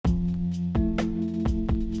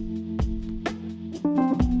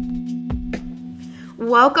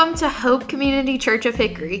Welcome to Hope Community Church of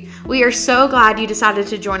Hickory. We are so glad you decided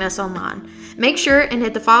to join us online. Make sure and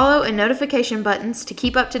hit the follow and notification buttons to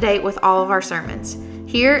keep up to date with all of our sermons.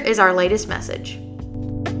 Here is our latest message.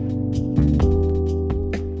 The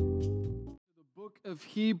book of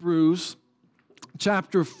Hebrews,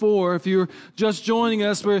 chapter 4. If you're just joining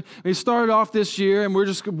us, we started off this year and we're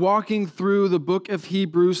just walking through the book of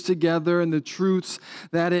Hebrews together and the truths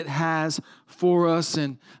that it has for us.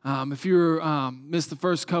 And if you missed the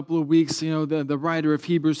first couple of weeks, you know, the writer of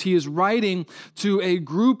Hebrews, he is writing to a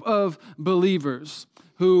group of believers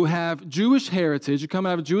who have Jewish heritage, who come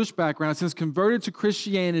out of a Jewish background, since converted to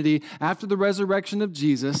Christianity after the resurrection of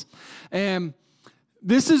Jesus. And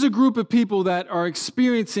this is a group of people that are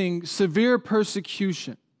experiencing severe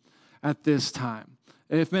persecution at this time.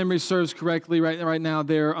 If memory serves correctly, right now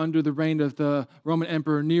they're under the reign of the Roman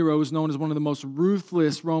Emperor Nero, who's known as one of the most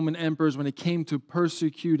ruthless Roman emperors when it came to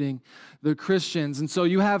persecuting the Christians. And so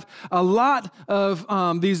you have a lot of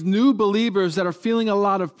these new believers that are feeling a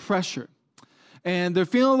lot of pressure. And they're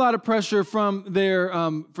feeling a lot of pressure from their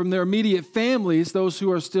immediate families, those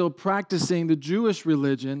who are still practicing the Jewish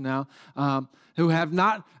religion now, who have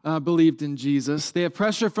not believed in Jesus. They have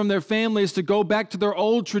pressure from their families to go back to their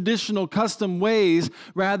old traditional custom ways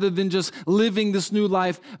rather than just living this new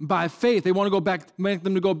life by faith. They want to go back, make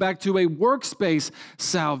them to go back to a works-based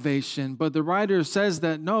salvation. But the writer says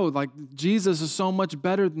that no, like Jesus is so much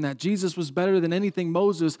better than that. Jesus was better than anything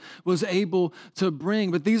Moses was able to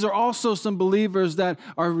bring. But these are also some believers that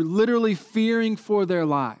are literally fearing for their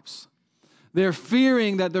lives. They're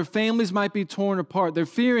fearing that their families might be torn apart. They're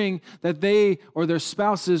fearing that they or their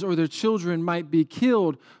spouses or their children might be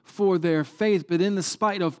killed for their faith. But in the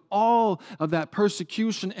spite of all of that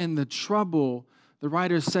persecution and the trouble, the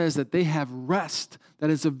writer says that they have rest that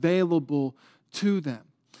is available to them.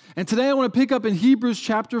 And today I want to pick up in Hebrews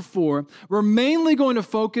chapter 4. We're mainly going to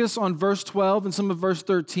focus on verse 12 and some of verse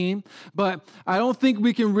 13, but I don't think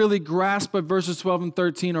we can really grasp what verses 12 and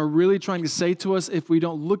 13 are really trying to say to us if we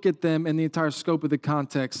don't look at them in the entire scope of the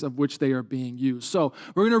context of which they are being used. So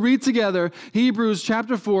we're going to read together Hebrews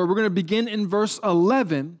chapter 4. We're going to begin in verse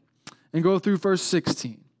 11 and go through verse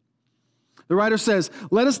 16. The writer says,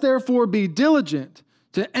 "Let us therefore be diligent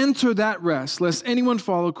to enter that rest, lest anyone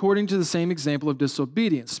fall according to the same example of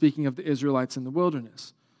disobedience," speaking of the Israelites in the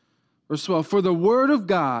wilderness. Verse 12, "For the word of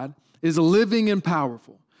God is living and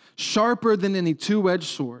powerful, sharper than any two-edged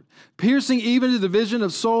sword, piercing even to the division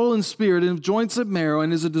of soul and spirit and of joints of marrow,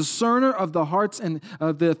 and is a discerner of the hearts and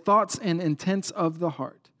of the thoughts and intents of the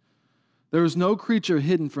heart. There is no creature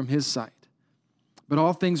hidden from his sight, but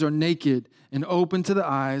all things are naked and open to the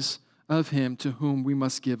eyes of him to whom we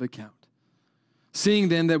must give account. Seeing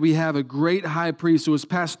then that we have a great high priest who has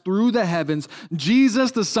passed through the heavens,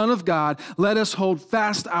 Jesus, the Son of God, let us hold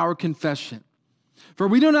fast our confession. For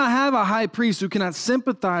we do not have a high priest who cannot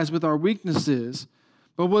sympathize with our weaknesses,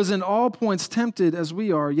 but was in all points tempted as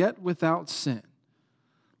we are, yet without sin.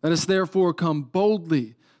 Let us therefore come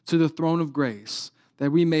boldly to the throne of grace,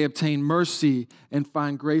 that we may obtain mercy and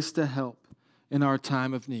find grace to help in our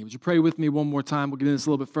time of need." Would you pray with me one more time? We'll get into this a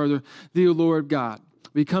little bit further. Dear Lord God,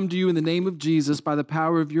 we come to you in the name of Jesus by the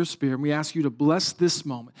power of your Spirit, and we ask you to bless this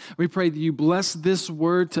moment. We pray that you bless this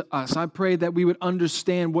word to us. I pray that we would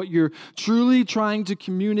understand what you're truly trying to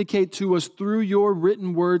communicate to us through your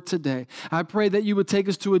written word today. I pray that you would take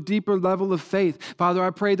us to a deeper level of faith. Father, I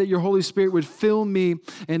pray that your Holy Spirit would fill me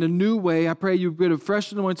in a new way. I pray you would put a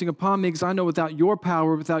fresh anointing upon me, because I know without your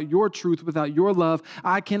power, without your truth, without your love,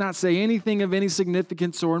 I cannot say anything of any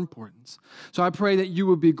significance or importance. So I pray that you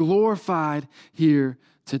would be glorified here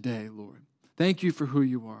today, Lord. Thank you for who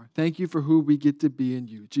you are. Thank you for who we get to be in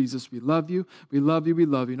you. Jesus, we love you. We love you. We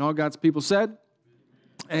love you. And all God's people said,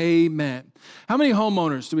 amen. How many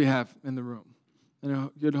homeowners do we have in the room? You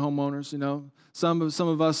know, good homeowners, you know. Some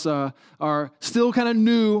of us are still kind of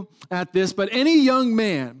new at this, but any young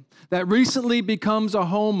man that recently becomes a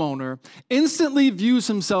homeowner instantly views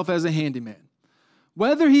himself as a handyman.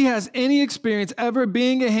 Whether he has any experience ever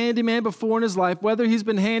being a handyman before in his life, whether he's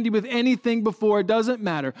been handy with anything before, it doesn't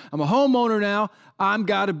matter. I'm a homeowner now. I'm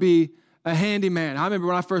got to be a handyman. I remember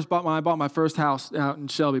when I bought my first house out in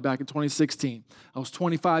Shelby back in 2016. I was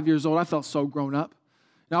 25 years old. I felt so grown up.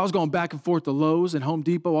 And I was going back and forth to Lowe's and Home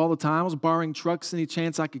Depot all the time. I was borrowing trucks any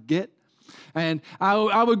chance I could get. And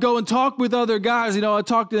I would go and talk with other guys. You know, I'd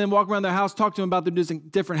talk to them, walk around their house, talk to them about their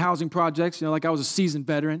different housing projects, you know, like I was a seasoned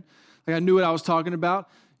veteran. Like I knew what I was talking about.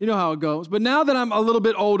 You know how it goes. But now that I'm a little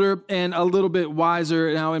bit older and a little bit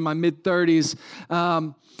wiser, now in my mid-30s,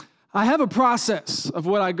 I have a process of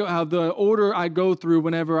how the order I go through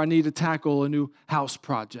whenever I need to tackle a new house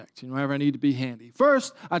project, whenever I need to be handy.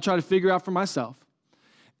 First, I try to figure out for myself,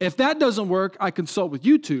 If that doesn't work, I consult with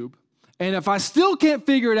YouTube. And if I still can't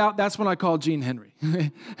figure it out, that's when I call Gene Henry.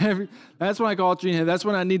 That's when I call Gene Henry. That's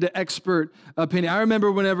when I need the expert opinion. I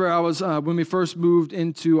remember whenever I was, when we first moved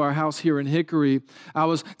into our house here in Hickory, I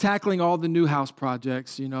was tackling all the new house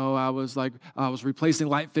projects. You know, I was replacing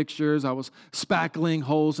light fixtures. I was spackling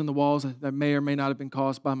holes in the walls that may or may not have been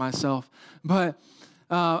caused by myself. But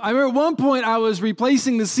I remember at one point I was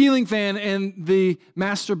replacing the ceiling fan in the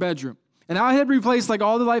master bedroom. And I had replaced like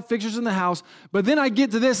all the light fixtures in the house, but then I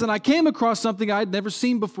get to this and I came across something I had never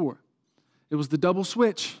seen before. It was the double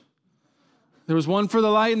switch. There was one for the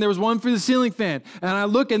light and there was one for the ceiling fan. And I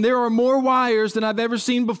look and there are more wires than I've ever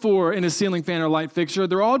seen before in a ceiling fan or light fixture.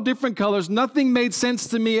 They're all different colors. Nothing made sense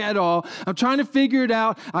to me at all. I'm trying to figure it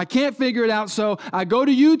out. I can't figure it out. So I go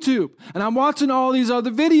to YouTube and I'm watching all these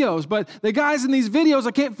other videos. But the guys in these videos,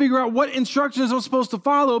 I can't figure out what instructions I'm supposed to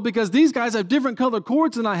follow because these guys have different color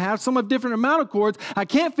cords than I have. Some have different amount of cords. I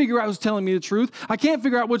can't figure out who's telling me the truth. I can't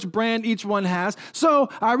figure out which brand each one has. So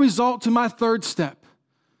I resort to my third step.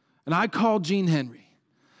 And I call Gene Henry.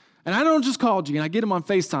 And I don't just call Gene. I get him on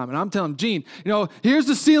FaceTime. And I'm telling him, Gene, here's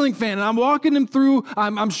the ceiling fan. And I'm walking him through.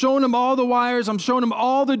 I'm showing him all the wires. I'm showing him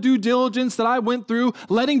all the due diligence that I went through,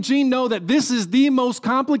 letting Gene know that this is the most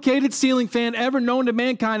complicated ceiling fan ever known to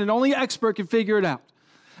mankind, and only an expert can figure it out.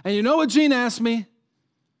 And you know what Gene asked me? He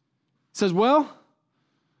says, well,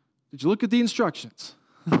 did you look at the instructions?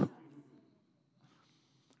 I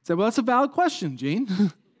said, well, that's a valid question,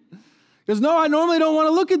 Gene. Because no, I normally don't want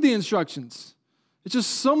to look at the instructions. It's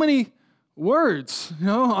just so many words,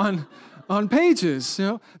 on pages.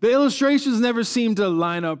 The illustrations never seem to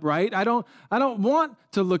line up right. I don't want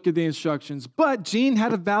to look at the instructions. But Gene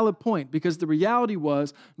had a valid point because the reality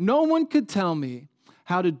was no one could tell me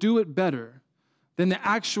how to do it better than the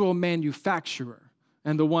actual manufacturer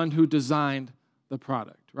and the one who designed the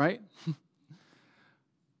product, right?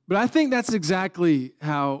 But I think that's exactly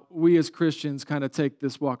how we as Christians kind of take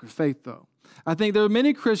this walk of faith, though. I think there are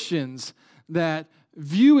many Christians that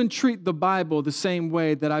view and treat the Bible the same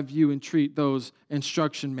way that I view and treat those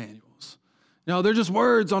instruction manuals. They're just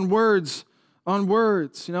words on words on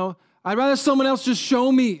words. I'd rather someone else just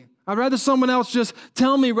show me. I'd rather someone else just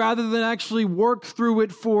tell me rather than actually work through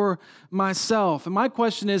it for myself. And my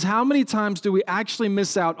question is, how many times do we actually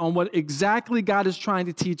miss out on what exactly God is trying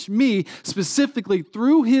to teach me, specifically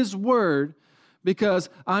through His Word, because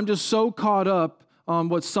I'm just so caught up on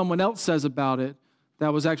what someone else says about it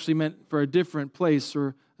that was actually meant for a different place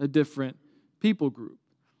or a different people group?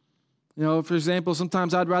 For example,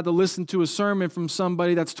 sometimes I'd rather listen to a sermon from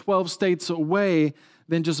somebody that's 12 states away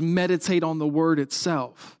than just meditate on the Word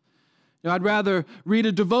itself. I'd rather read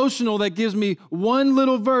a devotional that gives me one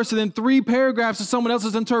little verse and then 3 paragraphs of someone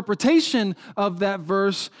else's interpretation of that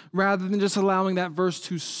verse rather than just allowing that verse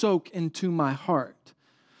to soak into my heart.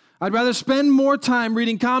 I'd rather spend more time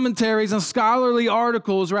reading commentaries and scholarly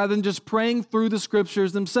articles rather than just praying through the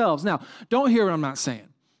scriptures themselves. Now, don't hear what I'm not saying,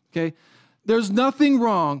 okay? There's nothing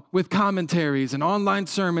wrong with commentaries and online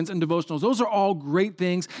sermons and devotionals. Those are all great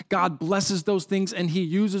things. God blesses those things, and He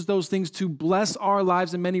uses those things to bless our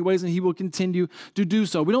lives in many ways, and He will continue to do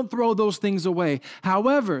so. We don't throw those things away.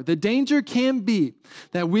 However, the danger can be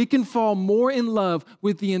that we can fall more in love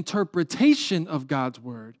with the interpretation of God's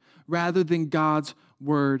Word rather than God's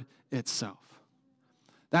Word itself.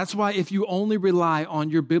 That's why if you only rely on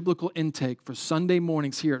your biblical intake for Sunday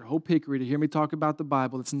mornings here at Hope Hickory to hear me talk about the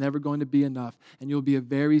Bible, it's never going to be enough, and you'll be a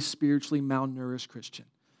very spiritually malnourished Christian.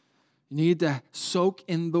 You need to soak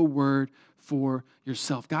in the Word for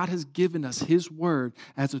yourself. God has given us His Word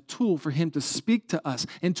as a tool for Him to speak to us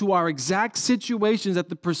into our exact situations at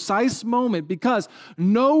the precise moment, because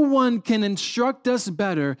no one can instruct us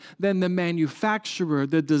better than the manufacturer,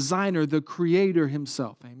 the designer, the creator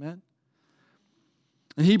Himself. Amen?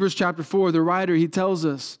 In Hebrews chapter 4, the writer, he tells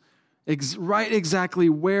us right exactly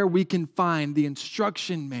where we can find the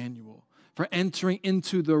instruction manual for entering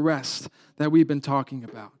into the rest that we've been talking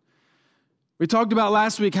about. We talked about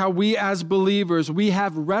last week how we as believers, we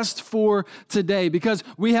have rest for today because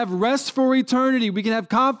we have rest for eternity. We can have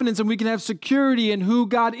confidence and we can have security in who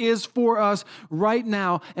God is for us right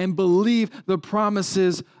now and believe the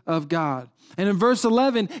promises of God. And in verse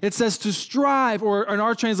 11, it says to strive, or in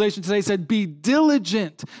our translation today said, be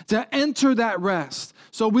diligent to enter that rest.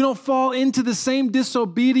 So we don't fall into the same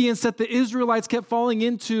disobedience that the Israelites kept falling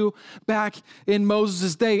into back in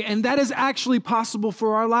Moses' day. And that is actually possible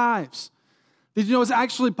for our lives. Did you know it's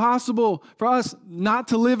actually possible for us not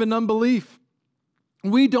to live in unbelief?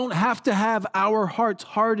 We don't have to have our hearts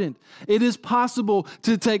hardened. It is possible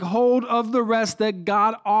to take hold of the rest that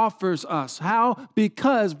God offers us. How?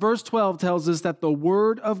 Because verse 12 tells us that the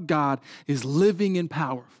word of God is living and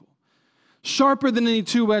powerful, sharper than any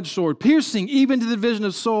two-edged sword, piercing even to the division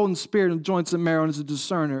of soul and spirit and joints and marrow, and is a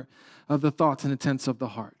discerner of the thoughts and intents of the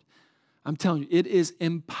heart. I'm telling you, it is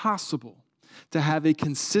impossible to have a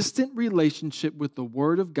consistent relationship with the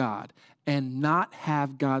word of God and not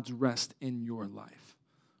have God's rest in your life.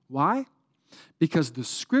 Why? Because the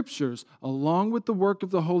scriptures, along with the work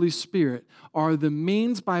of the Holy Spirit, are the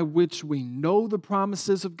means by which we know the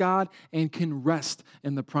promises of God and can rest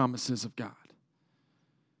in the promises of God.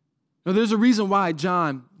 Now, there's a reason why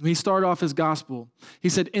John, when he started off his gospel, he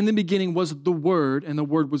said, in the beginning was the Word, and the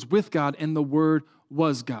Word was with God, and the Word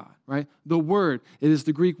was God, right? The Word, it is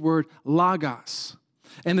the Greek word logos.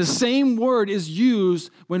 And the same word is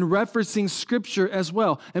used when referencing Scripture as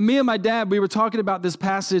well. And me and my dad, we were talking about this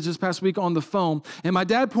passage this past week on the phone, and my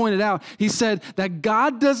dad pointed out, he said that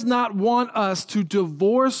God does not want us to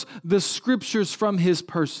divorce the Scriptures from His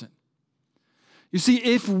person. You see,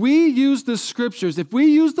 if we use the Scriptures, if we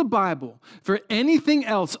use the Bible for anything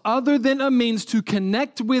else other than a means to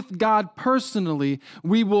connect with God personally,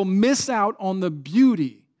 we will miss out on the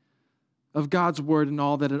beauty of God's Word and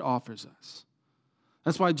all that it offers us.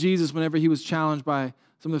 That's why Jesus, whenever he was challenged by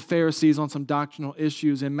some of the Pharisees on some doctrinal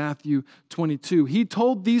issues in Matthew 22, he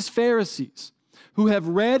told these Pharisees, who have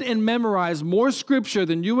read and memorized more Scripture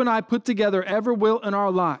than you and I put together ever will in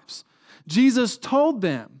our lives, Jesus told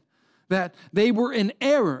them that they were in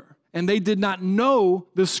error and they did not know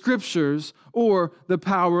the Scriptures or the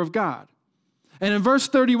power of God. And in verse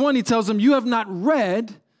 31, he tells them, you have not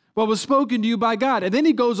read what was spoken to you by God. And then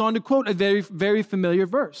he goes on to quote a very, very familiar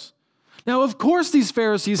verse. Now, of course, these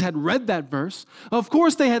Pharisees had read that verse. Of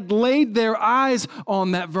course, they had laid their eyes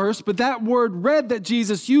on that verse, but that word read that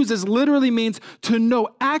Jesus uses literally means to know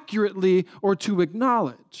accurately or to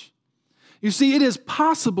acknowledge. You see, it is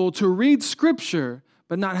possible to read Scripture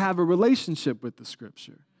but not have a relationship with the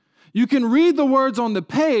Scripture. You can read the words on the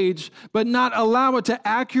page, but not allow it to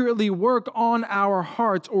accurately work on our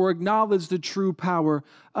hearts or acknowledge the true power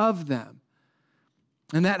of them.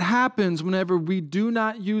 And that happens whenever we do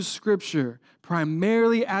not use Scripture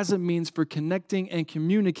primarily as a means for connecting and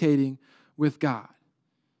communicating with God.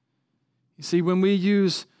 You see, when we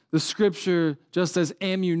use the Scripture just as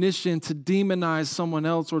ammunition to demonize someone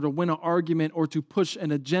else or to win an argument or to push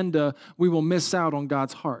an agenda, we will miss out on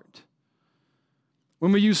God's heart.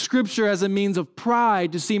 When we use Scripture as a means of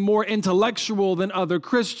pride to seem more intellectual than other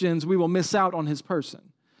Christians, we will miss out on His person.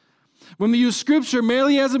 When we use Scripture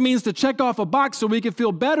merely as a means to check off a box so we can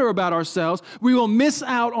feel better about ourselves, we will miss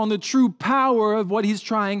out on the true power of what He's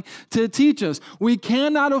trying to teach us. We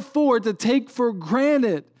cannot afford to take for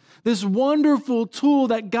granted this wonderful tool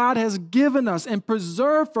that God has given us and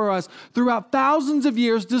preserved for us throughout thousands of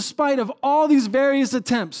years, despite of all these various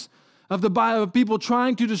attempts of the Bible, of people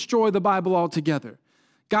trying to destroy the Bible altogether.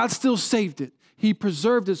 God still saved it. He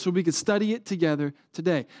preserved it so we could study it together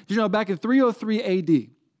today. You know, back in 303 AD,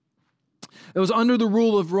 it was under the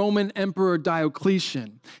rule of Roman Emperor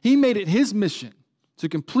Diocletian. He made it his mission to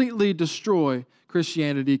completely destroy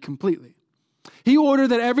Christianity completely. He ordered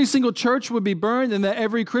that every single church would be burned and that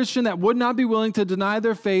every Christian that would not be willing to deny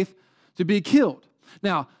their faith to be killed.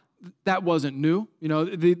 Now, that wasn't new. You know,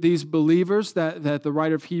 these believers that the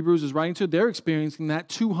writer of Hebrews is writing to, they're experiencing that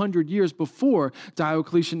 200 years before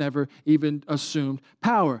Diocletian ever even assumed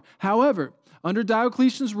power. However, under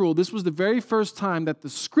Diocletian's rule, this was the very first time that the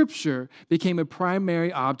Scripture became a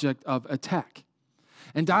primary object of attack.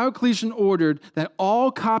 And Diocletian ordered that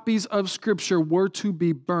all copies of Scripture were to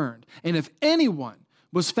be burned. And if anyone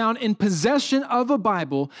was found in possession of a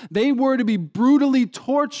Bible, they were to be brutally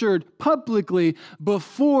tortured publicly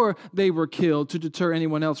before they were killed to deter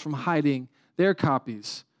anyone else from hiding their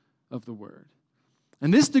copies of the Word.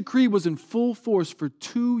 And this decree was in full force for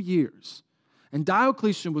 2 years. And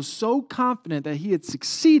Diocletian was so confident that he had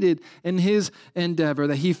succeeded in his endeavor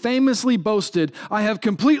that he famously boasted, "I have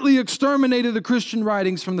completely exterminated the Christian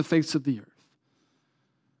writings from the face of the earth."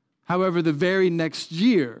 However, the very next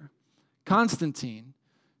year, Constantine,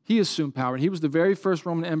 he assumed power, and he was the very first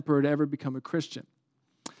Roman emperor to ever become a Christian.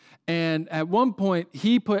 And at one point,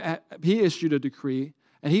 he issued a decree,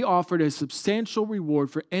 and he offered a substantial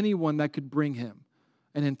reward for anyone that could bring him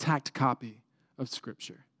an intact copy of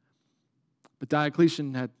Scripture. But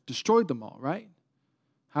Diocletian had destroyed them all, right?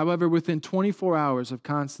 However, within 24 hours of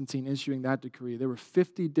Constantine issuing that decree, there were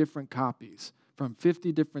 50 different copies from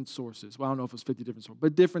 50 different sources. Well, I don't know if it was 50 different sources,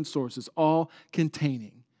 but different sources, all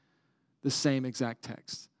containing the same exact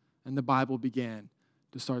text. And the Bible began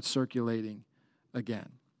to start circulating again.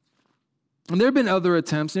 And there have been other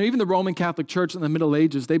attempts. Even the Roman Catholic Church in the Middle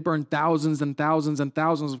Ages, they burned thousands and thousands and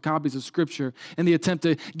thousands of copies of Scripture in the attempt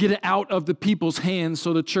to get it out of the people's hands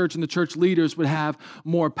so the church and the church leaders would have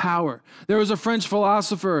more power. There was a French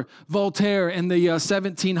philosopher, Voltaire, in the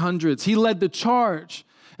 1700s. He led the charge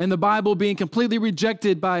in the Bible being completely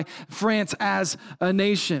rejected by France as a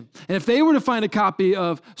nation. And if they were to find a copy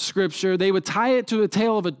of Scripture, they would tie it to the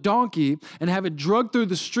tail of a donkey and have it dragged through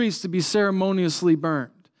the streets to be ceremoniously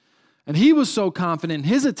burned. And he was so confident in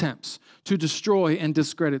his attempts to destroy and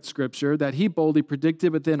discredit Scripture that he boldly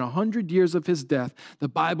predicted within 100 years of his death, the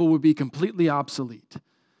Bible would be completely obsolete.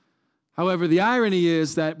 However, the irony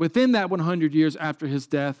is that within that 100 years after his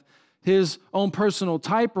death, his own personal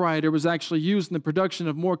typewriter was actually used in the production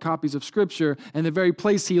of more copies of Scripture, and the very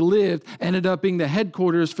place he lived ended up being the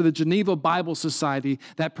headquarters for the Geneva Bible Society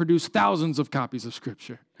that produced thousands of copies of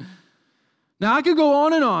Scripture. Now, I could go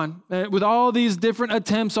on and on with all these different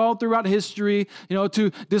attempts all throughout history,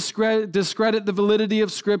 to discredit the validity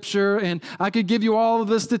of Scripture, and I could give you all of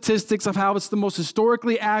the statistics of how it's the most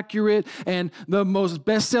historically accurate and the most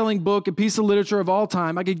best-selling book and piece of literature of all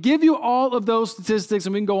time. I could give you all of those statistics,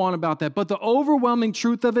 and we can go on about that. But the overwhelming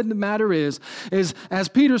truth of the matter is, as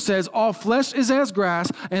Peter says, all flesh is as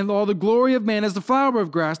grass, and all the glory of man as the flower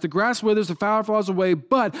of grass. The grass withers, the flower falls away,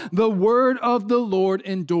 but the word of the Lord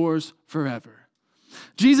endures forever.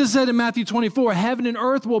 Jesus said in Matthew 24, heaven and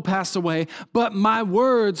earth will pass away, but my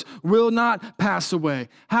words will not pass away.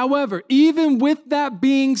 However, even with that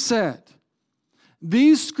being said,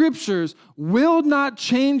 these scriptures will not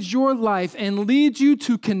change your life and lead you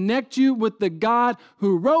to connect you with the God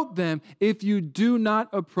who wrote them if you do not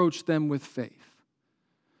approach them with faith.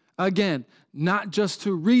 Again, not just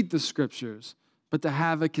to read the scriptures, but to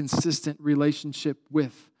have a consistent relationship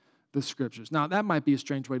with the scriptures. Now, that might be a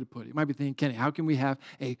strange way to put it. You might be thinking, Kenny, how can we have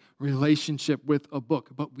a relationship with a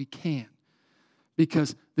book? But we can,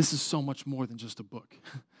 because this is so much more than just a book.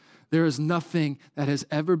 There is nothing that has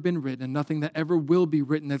ever been written and nothing that ever will be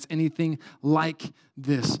written that's anything like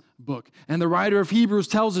this book. And the writer of Hebrews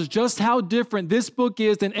tells us just how different this book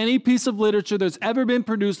is than any piece of literature that's ever been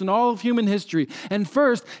produced in all of human history. And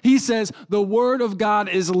first, he says, the Word of God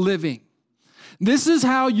is living. This is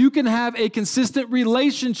how you can have a consistent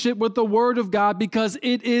relationship with the Word of God, because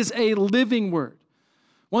it is a living Word.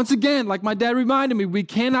 Once again, like my dad reminded me, we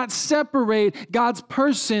cannot separate God's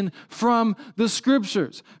person from the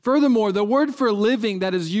Scriptures. Furthermore, the word for living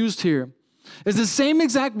that is used here is the same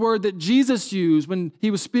exact word that Jesus used when he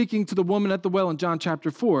was speaking to the woman at the well in John chapter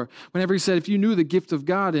 4. Whenever he said, if you knew the gift of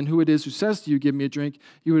God and who it is who says to you, give me a drink,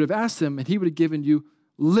 you would have asked him, and he would have given you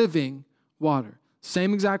living water.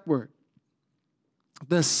 Same exact word.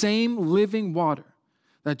 The same living water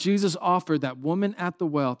that Jesus offered that woman at the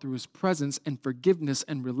well through his presence and forgiveness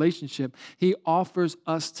and relationship, he offers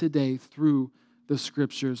us today through the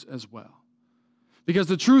scriptures as well. Because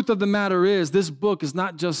the truth of the matter is, this book is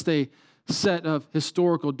not just a set of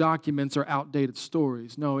historical documents or outdated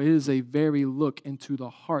stories. No, it is a very look into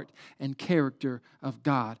the heart and character of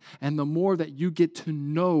God. And the more that you get to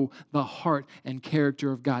know the heart and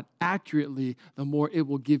character of God accurately, the more it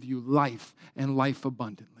will give you life and life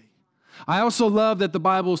abundantly. I also love that the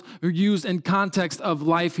Bibles are used in context of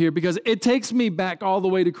life here, because it takes me back all the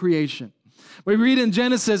way to creation. We read in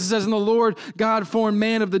Genesis, it says, and the Lord God formed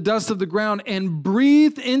man of the dust of the ground and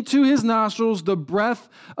breathed into his nostrils the breath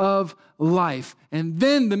of life. And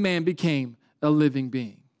then the man became a living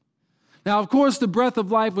being. Now, of course, the breath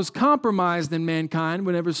of life was compromised in mankind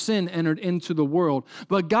whenever sin entered into the world.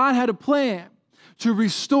 But God had a plan to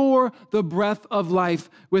restore the breath of life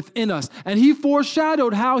within us. And he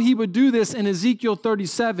foreshadowed how he would do this in Ezekiel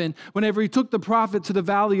 37, whenever he took the prophet to the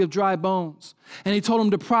valley of dry bones. And he told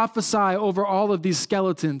him to prophesy over all of these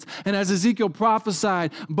skeletons. And as Ezekiel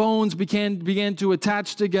prophesied, bones began to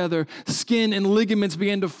attach together, skin and ligaments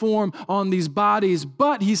began to form on these bodies.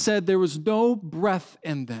 But he said there was no breath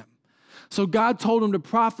in them. So God told him to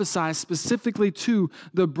prophesy specifically to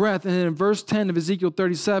the breath. And then in verse 10 of Ezekiel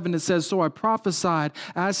 37, it says, so I prophesied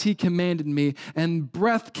as he commanded me, and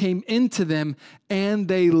breath came into them, and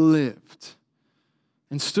they lived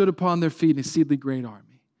and stood upon their feet, an exceedingly great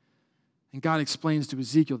army. And God explains to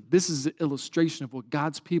Ezekiel, this is an illustration of what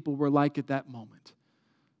God's people were like at that moment.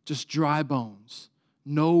 Just dry bones,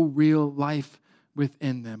 no real life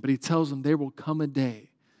within them. But he tells them there will come a day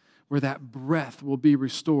where that breath will be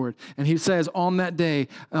restored. And he says, on that day,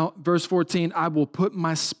 verse 14, I will put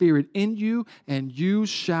my spirit in you, and you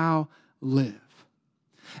shall live.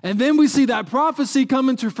 And then we see that prophecy come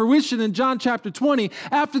into fruition in John chapter 20.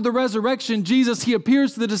 After the resurrection, Jesus, he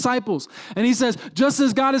appears to the disciples. And he says, just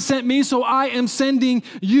as God has sent me, so I am sending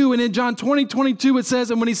you. And in John 20:22, it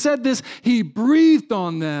says, and when he said this, he breathed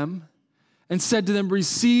on them and said to them,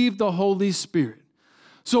 receive the Holy Spirit.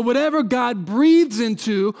 So whatever God breathes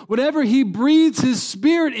into, whatever he breathes his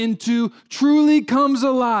Spirit into, truly comes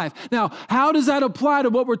alive. Now, how does that apply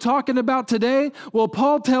to what we're talking about today? Well,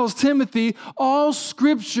 Paul tells Timothy, all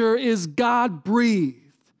Scripture is God-breathed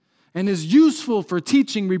and is useful for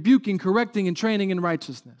teaching, rebuking, correcting, and training in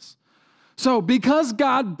righteousness. So because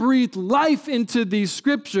God breathed life into these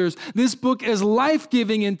scriptures, this book is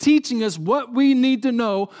life-giving and teaching us what we need to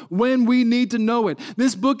know when we need to know it.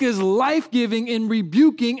 This book is life-giving in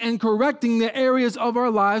rebuking and correcting the areas of our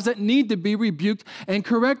lives that need to be rebuked and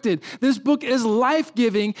corrected. This book is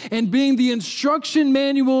life-giving and being the instruction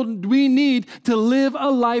manual we need to live a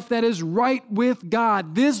life that is right with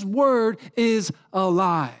God. This word is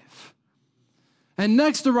alive. And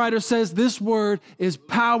next the writer says this word is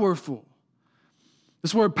powerful.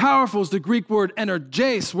 This word powerful is the Greek word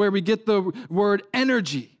energes, where we get the word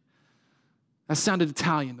energy. That sounded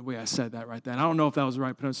Italian the way I said that right then. I don't know if that was the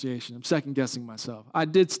right pronunciation. I'm second guessing myself. I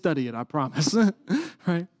did study it, I promise.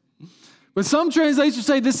 Right? But some translations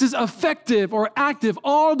say this is effective or active,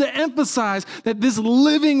 all to emphasize that this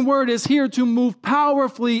living word is here to move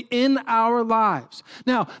powerfully in our lives.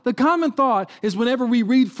 Now, the common thought is whenever we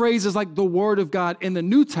read phrases like the word of God in the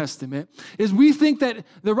New Testament, is we think that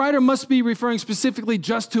the writer must be referring specifically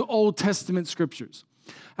just to Old Testament scriptures.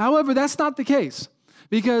 However, that's not the case.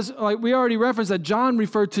 Because like we already referenced that John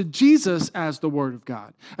referred to Jesus as the Word of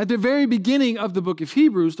God. At the very beginning of the book of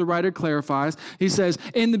Hebrews, the writer clarifies, he says,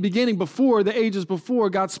 in the beginning, before, the ages before,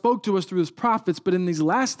 God spoke to us through his prophets, but in these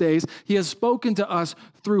last days, he has spoken to us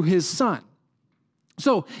through his Son.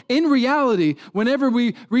 So in reality, whenever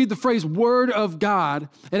we read the phrase Word of God,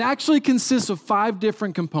 it actually consists of 5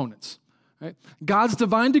 different components. Right? God's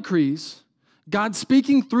divine decrees, God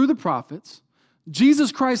speaking through the prophets,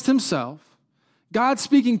 Jesus Christ himself, God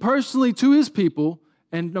speaking personally to his people,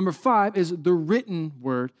 and number 5 is the written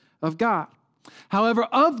word of God. However,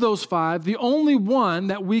 of those 5, the only one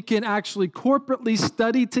that we can actually corporately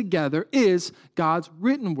study together is God's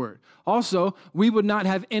written word. Also, we would not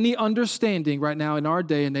have any understanding right now in our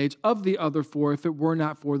day and age of the other 4 if it were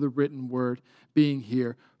not for the written word being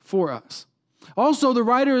here for us. Also, the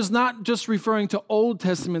writer is not just referring to Old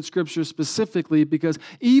Testament scripture specifically, because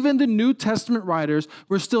even the New Testament writers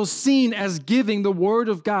were still seen as giving the word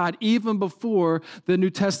of God even before the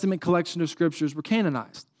New Testament collection of scriptures were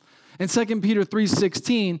canonized. In 2 Peter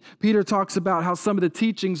 3:16, Peter talks about how some of the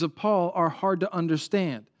teachings of Paul are hard to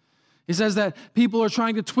understand. He says that people are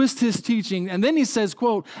trying to twist his teaching, and then he says,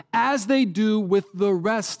 quote, as they do with the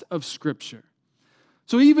rest of scripture.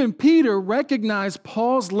 So even Peter recognized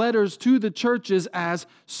Paul's letters to the churches as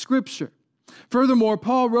scripture. Furthermore,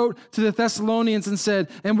 Paul wrote to the Thessalonians and said,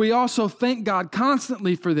 and we also thank God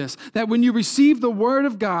constantly for this, that when you received the word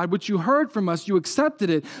of God, which you heard from us, you accepted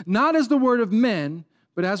it, not as the word of men,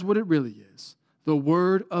 but as what it really is, the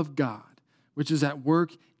word of God, which is at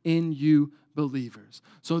work in you believers.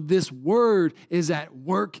 So this word is at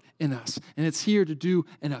work in us, and it's here to do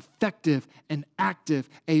an effective and active,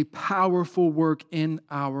 a powerful work in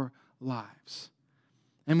our lives.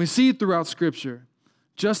 And we see throughout Scripture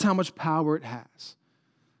just how much power it has.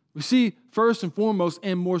 We see first and foremost,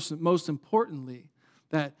 and most importantly,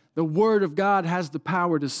 that the word of God has the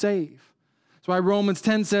power to save. That's why Romans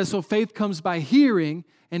 10 says, so faith comes by hearing,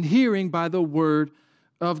 and hearing by the word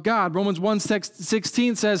of God. Romans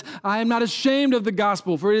 1:16 says, I am not ashamed of the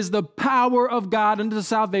gospel, for it is the power of God unto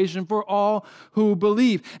salvation for all who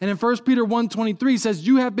believe. And in 1 Peter 1:23 says,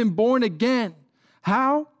 you have been born again.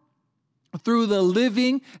 How? Through the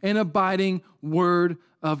living and abiding word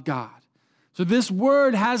of God. So this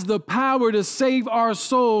word has the power to save our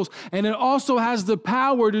souls, and it also has the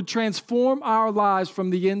power to transform our lives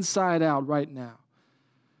from the inside out right now.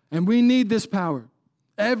 And we need this power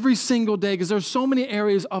every single day, because there's so many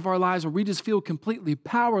areas of our lives where we just feel completely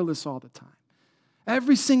powerless all the time.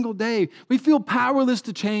 Every single day, we feel powerless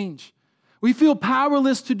to change. We feel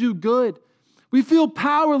powerless to do good. We feel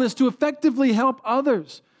powerless to effectively help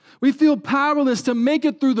others. We feel powerless to make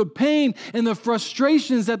it through the pain and the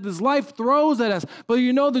frustrations that this life throws at us. But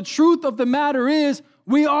you know, the truth of the matter is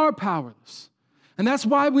we are powerless. And that's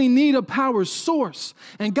why we need a power source.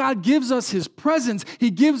 And God gives us his presence.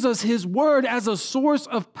 He gives us his word as a source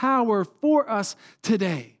of power for us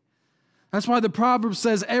today. That's why the proverb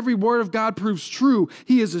says every word of God proves true.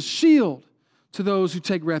 He is a shield to those who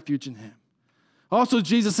take refuge in him. Also,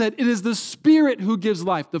 Jesus said, it is the Spirit who gives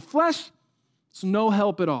life. The flesh, It's no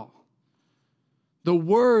help at all. The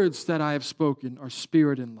words that I have spoken are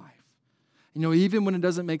spirit and life. Even when it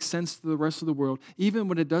doesn't make sense to the rest of the world, even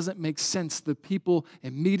when it doesn't make sense to the people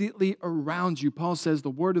immediately around you, Paul says the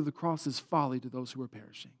word of the cross is folly to those who are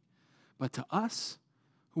perishing. But to us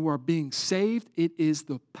who are being saved, it is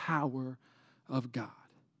the power of God.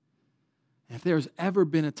 And if there's ever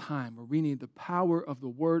been a time where we need the power of the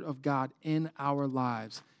word of God in our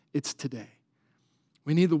lives, it's today.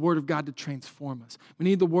 We need the word of God to transform us. We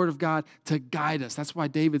need the word of God to guide us. That's why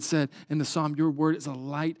David said in the psalm, your word is a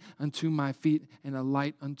light unto my feet and a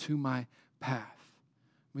light unto my path.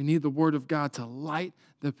 We need the word of God to light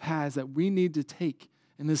the paths that we need to take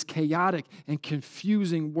in this chaotic and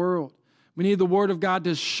confusing world. We need the word of God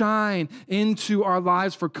to shine into our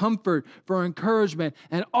lives for comfort, for encouragement,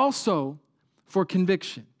 and also for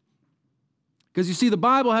conviction. Because you see, the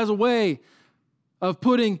Bible has a way of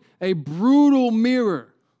putting a brutal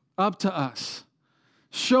mirror up to us,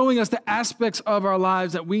 showing us the aspects of our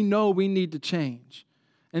lives that we know we need to change.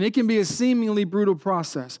 And it can be a seemingly brutal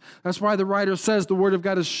process. That's why the writer says the word of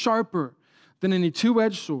God is sharper than any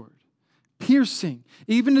two-edged sword, piercing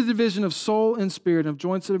even the division of soul and spirit, of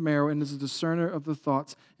joints and of marrow, and is a discerner of the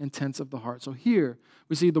thoughts and intents of the heart. So here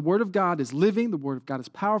we see the word of God is living, the word of God is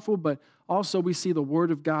powerful, but also we see the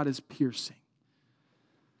word of God is piercing.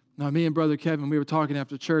 Now, me and Brother Kevin, we were talking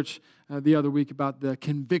after church the other week about the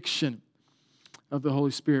conviction of the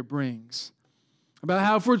Holy Spirit brings. About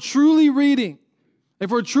how if we're truly reading,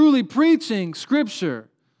 if we're truly preaching Scripture,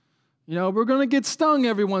 we're going to get stung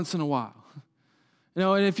every once in a while.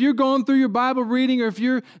 And if you're going through your Bible reading, or if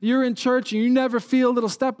you're in church and you never feel a little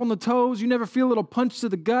step on the toes, you never feel a little punch to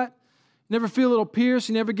the gut, you never feel a little pierce,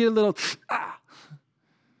 you never get a little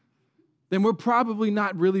then we're probably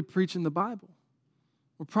not really preaching the Bible.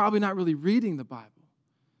 We're probably not really reading the Bible,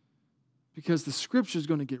 because the Scripture is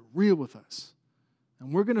going to get real with us,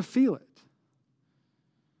 and we're going to feel it.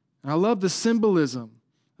 And I love the symbolism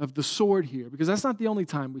of the sword here, because that's not the only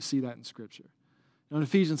time we see that in Scripture. In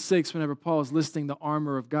Ephesians 6, whenever Paul is listing the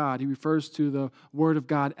armor of God, he refers to the Word of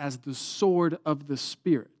God as the sword of the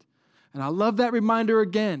Spirit. And I love that reminder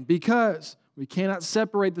again, because we cannot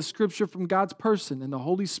separate the Scripture from God's person, and the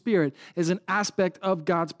Holy Spirit is an aspect of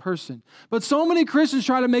God's person. But so many Christians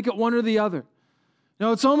try to make it one or the other.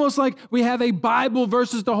 It's almost like we have a Bible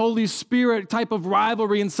versus the Holy Spirit type of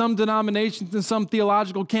rivalry in some denominations and some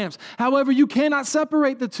theological camps. However, you cannot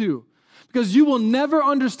separate the two, because you will never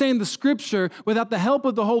understand the Scripture without the help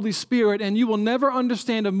of the Holy Spirit, and you will never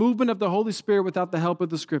understand a movement of the Holy Spirit without the help of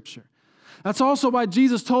the Scripture. That's also why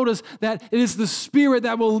Jesus told us that it is the Spirit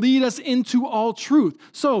that will lead us into all truth.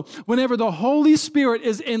 So whenever the Holy Spirit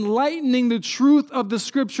is enlightening the truth of the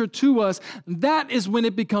Scripture to us, that is when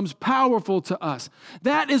it becomes powerful to us.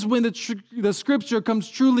 That is when the Scripture comes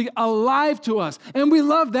truly alive to us. And we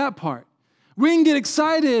love that part. We can get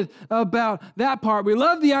excited about that part. We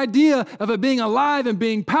love the idea of it being alive and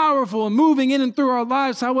being powerful and moving in and through our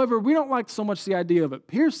lives. However, we don't like so much the idea of it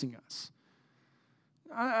piercing us.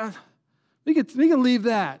 We can leave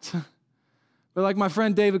that. But like my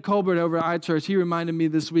friend David Colbert over at iChurch, he reminded me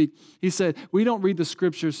this week, he said, we don't read the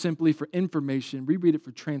Scriptures simply for information, we read it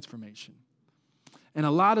for transformation. And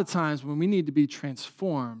a lot of times when we need to be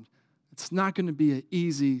transformed, it's not going to be an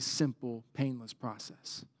easy, simple, painless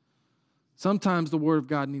process. Sometimes the Word of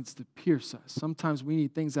God needs to pierce us. Sometimes we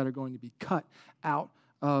need things that are going to be cut out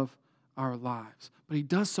of our lives. But He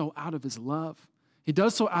does so out of His love. He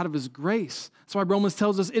does so out of His grace. That's why Romans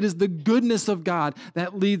tells us it is the goodness of God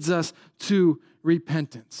that leads us to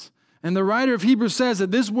repentance. And the writer of Hebrews says that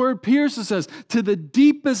this word pierces us to the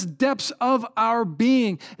deepest depths of our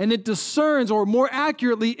being, and it discerns, or more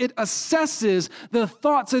accurately, it assesses the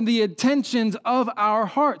thoughts and the intentions of our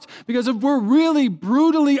hearts. Because if we're really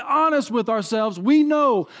brutally honest with ourselves, we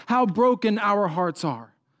know how broken our hearts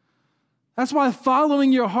are. That's why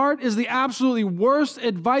following your heart is the absolutely worst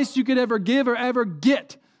advice you could ever give or ever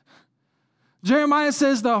get. Jeremiah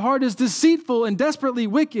says the heart is deceitful and desperately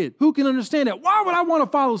wicked. Who can understand it? Why would I want to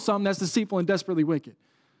follow something that's deceitful and desperately wicked?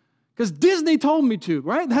 Because Disney told me to,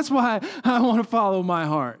 right? That's why I want to follow my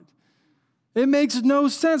heart. It makes no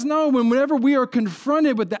sense. No, whenever we are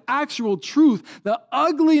confronted with the actual truth, the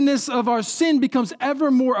ugliness of our sin becomes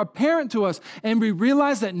ever more apparent to us, and we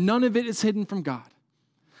realize that none of it is hidden from God.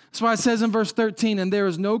 That's why it says in verse 13, and there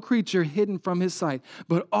is no creature hidden from His sight,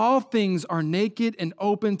 but all things are naked and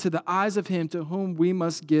open to the eyes of Him to whom we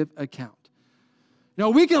must give account.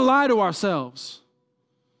 We can lie to ourselves.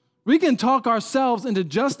 We can talk ourselves into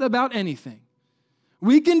just about anything.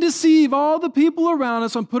 We can deceive all the people around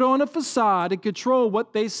us and put on a facade and control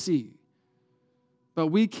what they see. But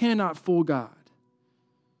we cannot fool God.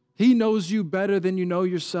 He knows you better than you know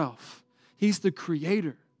yourself. He's the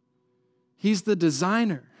creator. He's the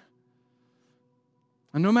designer.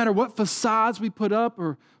 And no matter what facades we put up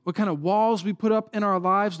or what kind of walls we put up in our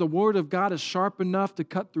lives, the Word of God is sharp enough to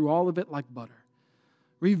cut through all of it like butter,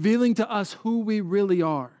 revealing to us who we really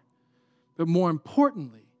are, but more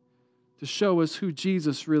importantly, to show us who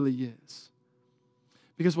Jesus really is.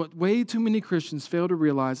 Because what way too many Christians fail to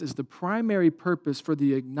realize is the primary purpose for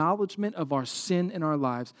the acknowledgement of our sin in our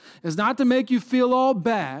lives is not to make you feel all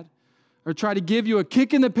bad or try to give you a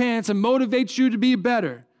kick in the pants and motivate you to be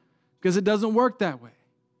better, because it doesn't work that way.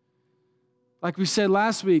 Like we said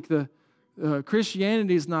last week,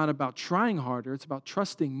 Christianity is not about trying harder, it's about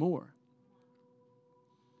trusting more.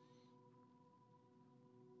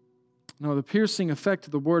 No, the piercing effect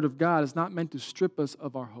of the Word of God is not meant to strip us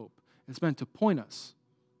of our hope. It's meant to point us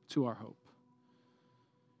to our hope.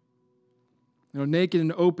 Naked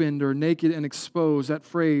and opened or naked and exposed, that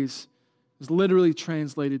phrase is literally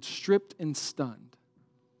translated stripped and stunned.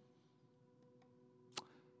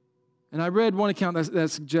 And I read one account that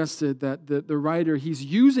suggested that the writer, he's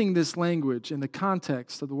using this language in the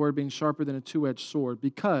context of the word being sharper than a two-edged sword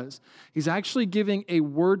because he's actually giving a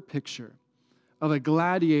word picture of a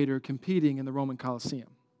gladiator competing in the Roman Colosseum.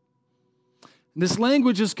 And this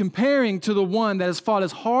language is comparing to the one that has fought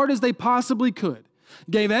as hard as they possibly could,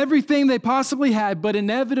 gave everything they possibly had, but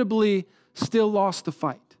inevitably still lost the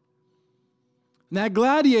fight. And that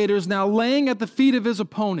gladiator is now laying at the feet of his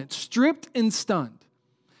opponent, stripped and stunned,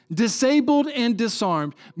 disabled and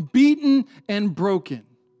disarmed, beaten and broken.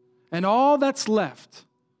 And all that's left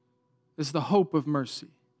is the hope of mercy.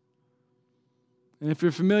 And if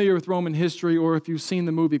you're familiar with Roman history or if you've seen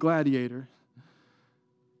the movie Gladiator,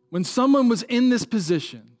 when someone was in this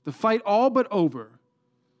position, the fight all but over,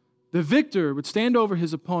 the victor would stand over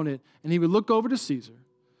his opponent and he would look over to Caesar,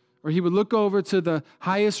 or he would look over to the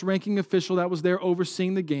highest ranking official that was there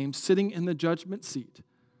overseeing the game, sitting in the judgment seat.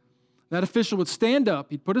 That official would stand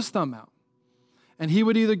up, he'd put his thumb out, and he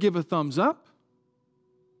would either give a thumbs up,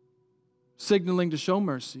 signaling to show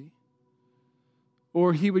mercy,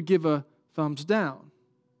 or he would give a thumbs down,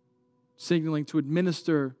 signaling to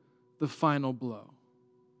administer the final blow.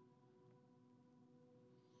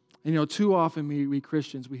 And too often we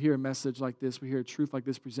Christians, we hear a message like this, we hear a truth like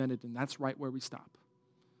this presented, and that's right where we stop,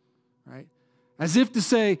 right? As if to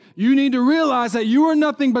say, you need to realize that you are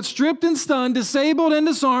nothing but stripped and stunned, disabled and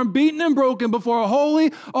disarmed, beaten and broken before a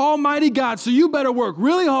holy, almighty God. So you better work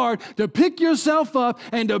really hard to pick yourself up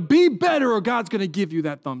and to be better, or God's going to give you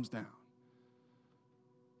that thumbs down.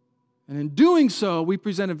 And in doing so, we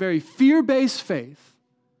present a very fear-based faith.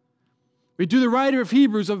 We do the writer of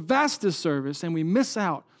Hebrews a vast disservice, and we miss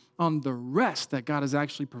out on the rest that God is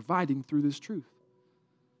actually providing through this truth.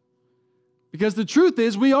 Because the truth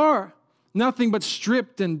is, we are nothing but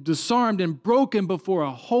stripped and disarmed and broken before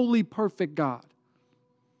a holy, perfect God.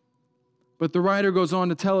 But the writer goes on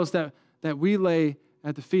to tell us that we lay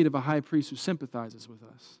at the feet of a high priest who sympathizes with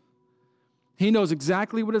us. He knows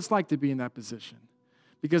exactly what it's like to be in that position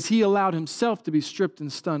because he allowed himself to be stripped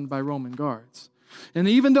and stunned by Roman guards. And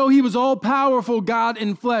even though he was all-powerful God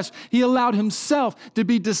in flesh, he allowed himself to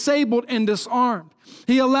be disabled and disarmed.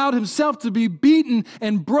 He allowed himself to be beaten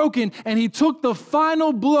and broken, and he took the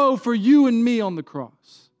final blow for you and me on the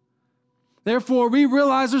cross. Therefore, we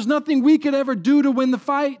realize there's nothing we could ever do to win the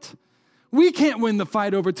fight. We can't win the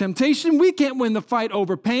fight over temptation. We can't win the fight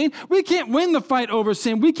over pain. We can't win the fight over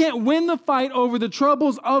sin. We can't win the fight over the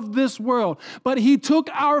troubles of this world. But he took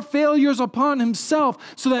our failures upon himself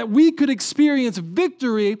so that we could experience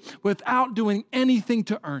victory without doing anything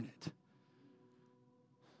to earn it.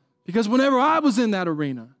 Because whenever I was in that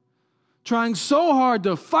arena, trying so hard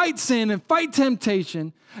to fight sin and fight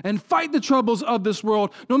temptation and fight the troubles of this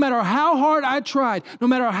world, no matter how hard I tried, no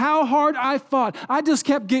matter how hard I fought, I just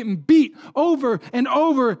kept getting beat over and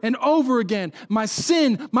over and over again. My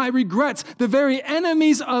sin, my regrets, the very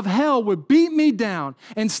enemies of hell would beat me down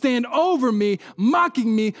and stand over me,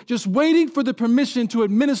 mocking me, just waiting for the permission to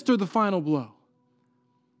administer the final blow.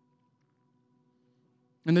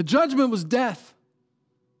 And the judgment was death.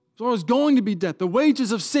 It's always going to be death. The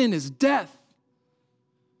wages of sin is death.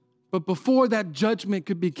 But before that judgment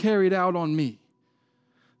could be carried out on me,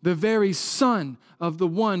 the very Son of the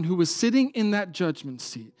one who was sitting in that judgment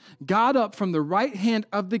seat got up from the right hand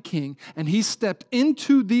of the King, and he stepped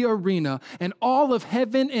into the arena, and all of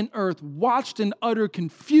heaven and earth watched in utter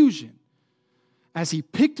confusion as he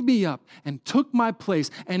picked me up and took my place.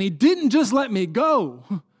 And he didn't just let me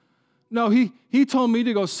go. No, he told me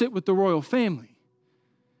to go sit with the royal family.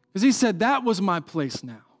 Because he said that was my place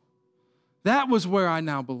now. That was where I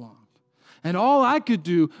now belonged. And all I could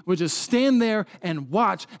do was just stand there and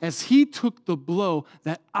watch as he took the blow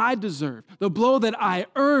that I deserved, the blow that I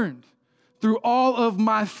earned through all of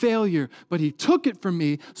my failure. But he took it from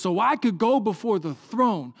me so I could go before the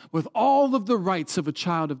throne with all of the rights of a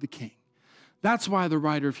child of the King. That's why the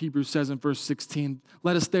writer of Hebrews says in verse 16,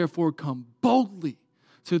 let us therefore come boldly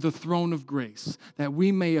to the throne of grace, that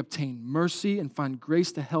we may obtain mercy and find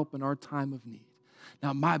grace to help in our time of need.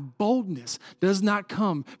 Now, my boldness does not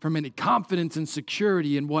come from any confidence and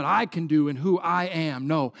security in what I can do and who I am.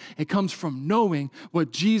 No, it comes from knowing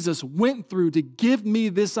what Jesus went through to give me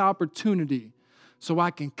this opportunity so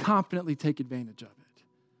I can confidently take advantage of it.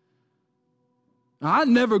 Now, I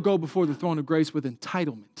never go before the throne of grace with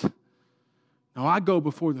entitlement. No, I go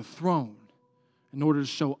before the throne in order to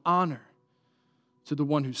show honor to the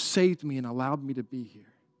one who saved me and allowed me to be here.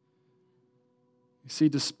 You see,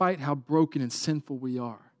 despite how broken and sinful we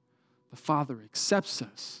are, the Father accepts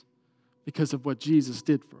us because of what Jesus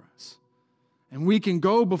did for us. And we can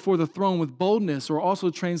go before the throne with boldness, or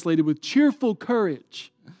also translated with cheerful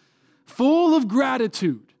courage, full of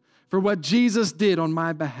gratitude for what Jesus did on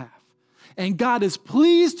my behalf. And God is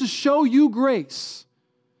pleased to show you grace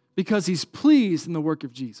because he's pleased in the work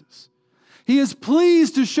of Jesus. He is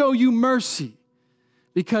pleased to show you mercy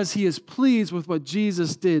because he is pleased with what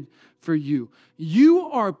Jesus did for you. You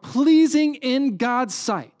are pleasing in God's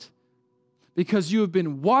sight because you have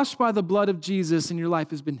been washed by the blood of Jesus and your life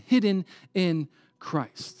has been hidden in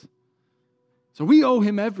Christ. So we owe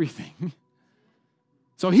him everything.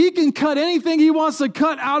 So he can cut anything he wants to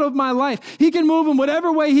cut out of my life. He can move in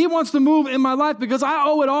whatever way he wants to move in my life because I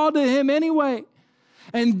owe it all to him anyway.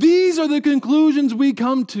 And these are the conclusions we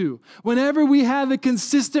come to whenever we have a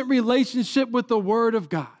consistent relationship with the Word of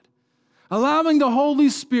God, allowing the Holy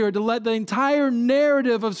Spirit to let the entire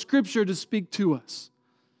narrative of Scripture to speak to us.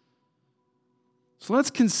 So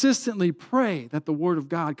let's consistently pray that the Word of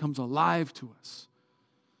God comes alive to us.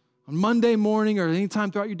 On Monday morning or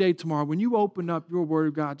anytime throughout your day tomorrow, when you open up your Word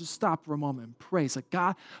of God, just stop for a moment and pray. It's like,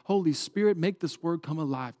 God, Holy Spirit, make this Word come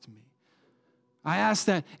alive to me. I ask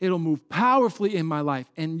that it'll move powerfully in my life.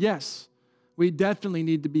 And yes, we definitely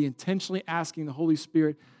need to be intentionally asking the Holy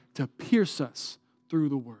Spirit to pierce us through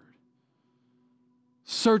the Word.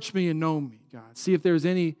 Search me and know me, God. See if there's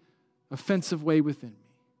any offensive way within me.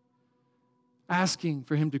 Asking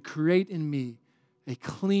for him to create in me a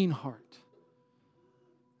clean heart.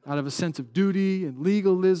 Out of a sense of duty and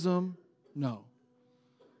legalism? No.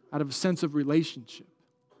 Out of a sense of relationship.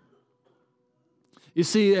 You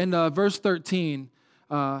see, in verse 13,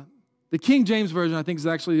 the King James Version, I think, is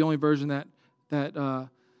actually the only version that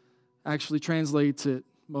actually translates it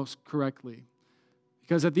most correctly.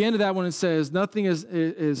 Because at the end of that one, it says, nothing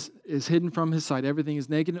is hidden from his sight. Everything is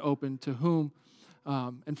naked and open to whom,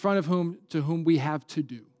 in front of whom, to whom we have to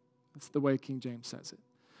do. That's the way King James says it.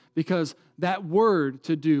 Because that word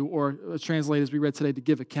to do, or translated as we read today, to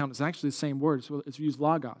give account, is actually the same word. So it's used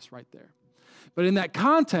logos right there. But in that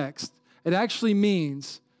context, it actually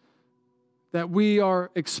means that we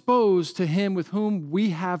are exposed to him with whom we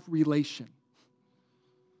have relation.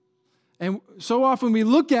 And so often we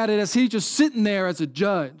look at it as he's just sitting there as a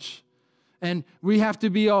judge. And we have to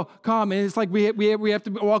be all calm. And it's like we have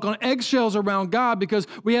to walk on eggshells around God because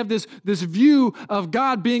we have this view of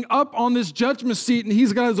God being up on this judgment seat and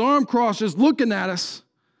he's got his arm crossed just looking at us.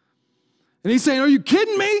 And he's saying, are you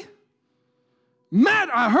kidding me? Matt,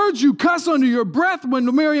 I heard you cuss under your breath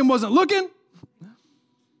when Miriam wasn't looking.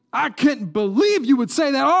 I can't believe you would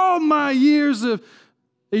say that. All my years of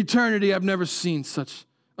eternity, I've never seen such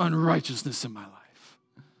unrighteousness in my life.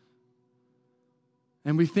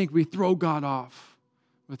 And we think we throw God off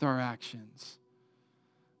with our actions.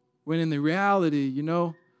 When in the reality,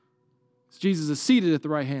 Jesus is seated at the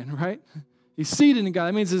right hand, right? He's seated in God.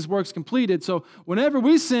 That means his work's completed. So whenever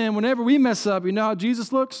we sin, whenever we mess up, you know how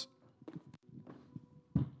Jesus looks?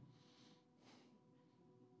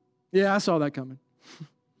 Yeah, I saw that coming.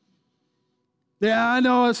 Yeah, I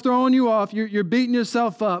know it's throwing you off. You're beating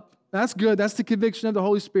yourself up. That's good. That's the conviction of the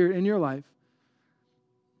Holy Spirit in your life.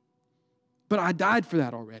 But I died for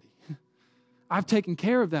that already. I've taken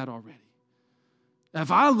care of that already. If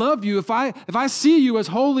I love you, if I see you as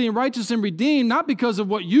holy and righteous and redeemed, not because of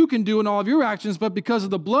what you can do in all of your actions, but because of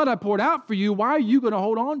the blood I poured out for you, why are you going to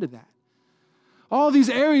hold on to that? All these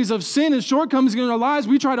areas of sin and shortcomings in our lives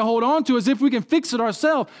we try to hold on to as if we can fix it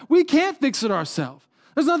ourselves. We can't fix it ourselves.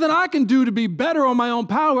 There's nothing I can do to be better on my own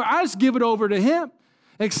power. I just give it over to him.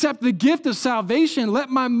 Accept the gift of salvation. Let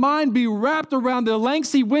my mind be wrapped around the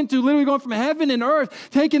lengths he went to, literally going from heaven and earth,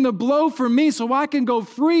 taking the blow for me so I can go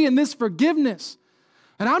free in this forgiveness.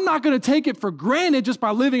 And I'm not going to take it for granted just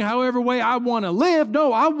by living however way I want to live.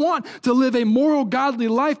 No, I want to live a moral, godly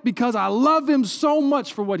life because I love him so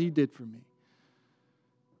much for what he did for me.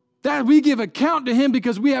 That we give account to him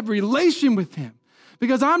because we have relation with him.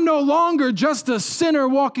 Because I'm no longer just a sinner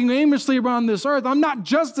walking aimlessly around this earth. I'm not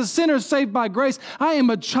just a sinner saved by grace. I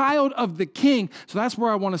am a child of the King. So that's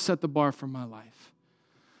where I want to set the bar for my life.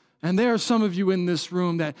 And there are some of you in this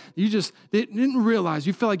room that you just didn't realize.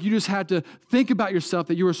 You felt like you just had to think about yourself,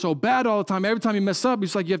 that you were so bad all the time. Every time you mess up,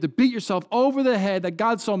 it's like you have to beat yourself over the head, that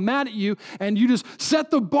God's so mad at you, and you just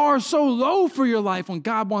set the bar so low for your life when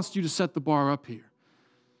God wants you to set the bar up here.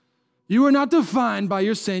 You are not defined by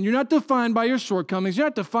your sin. You're not defined by your shortcomings. You're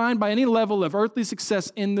not defined by any level of earthly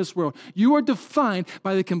success in this world. You are defined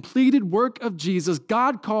by the completed work of Jesus.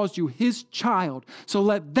 God calls you his child. So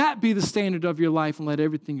let that be the standard of your life and let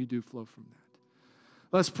everything you do flow from that.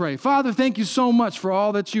 Let's pray. Father, thank you so much for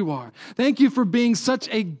all that you are. Thank you for being such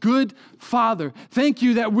a good Father. Thank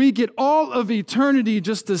you that we get all of eternity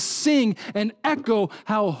just to sing and echo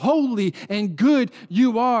how holy and good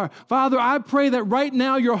you are. Father, I pray that right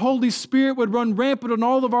now your Holy Spirit would run rampant in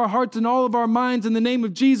all of our hearts and all of our minds in the name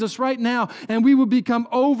of Jesus right now, and we would become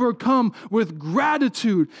overcome with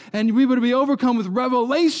gratitude, and we would be overcome with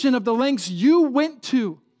revelation of the lengths you went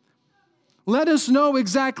to. Let us know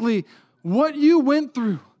exactly what you went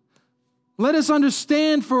through. Let us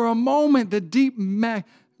understand for a moment the deep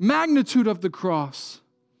magnitude of the cross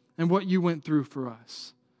and what you went through for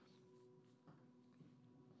us.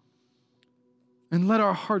 And let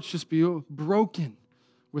our hearts just be broken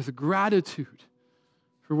with gratitude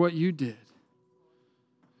for what you did.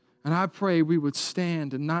 And I pray we would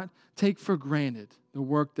stand and not take for granted the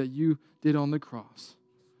work that you did on the cross,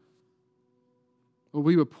 but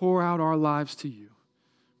we would pour out our lives to you.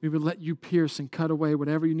 We would let you pierce and cut away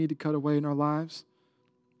whatever you need to cut away in our lives.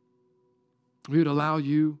 We would allow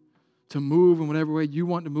you to move in whatever way you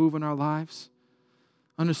want to move in our lives.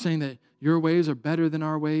 Understanding that your ways are better than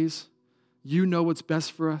our ways. You know what's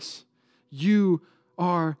best for us. You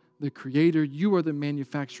are the creator. You are the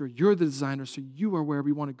manufacturer. You're the designer. So you are where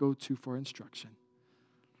we want to go to for instruction.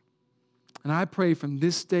 And I pray from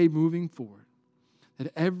this day moving forward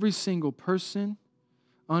that every single person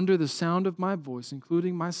under the sound of my voice,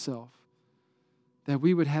 including myself, that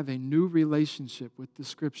we would have a new relationship with the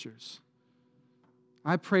Scriptures.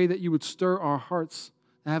 I pray that you would stir our hearts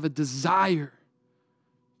and have a desire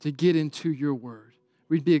to get into your word.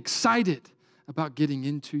 We'd be excited about getting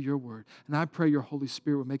into your word. And I pray your Holy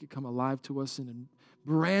Spirit would make it come alive to us in a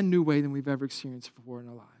brand new way than we've ever experienced before in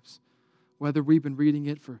our lives. Whether we've been reading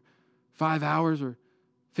it for 5 hours or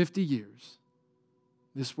 50 years,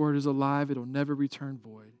 this word is alive. It'll never return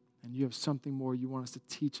void. And you have something more you want us to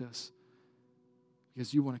teach us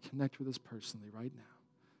because you want to connect with us personally right now.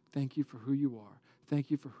 Thank you for who you are.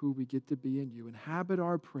 Thank you for who we get to be in you. Inhabit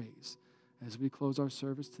our praise as we close our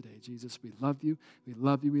service today. Jesus, we love you. We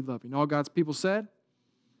love you. We love you. And all God's people said?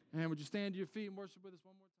 And would you stand to your feet and worship with us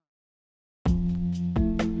one more time?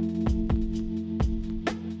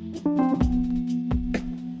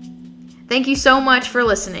 Thank you so much for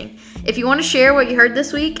listening. If you want to share what you heard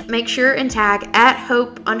this week, make sure and tag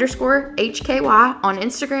 @Hope_HKY on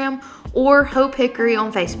Instagram or Hope Hickory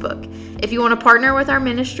on Facebook. If you want to partner with our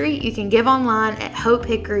ministry, you can give online at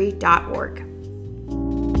hopehickory.org.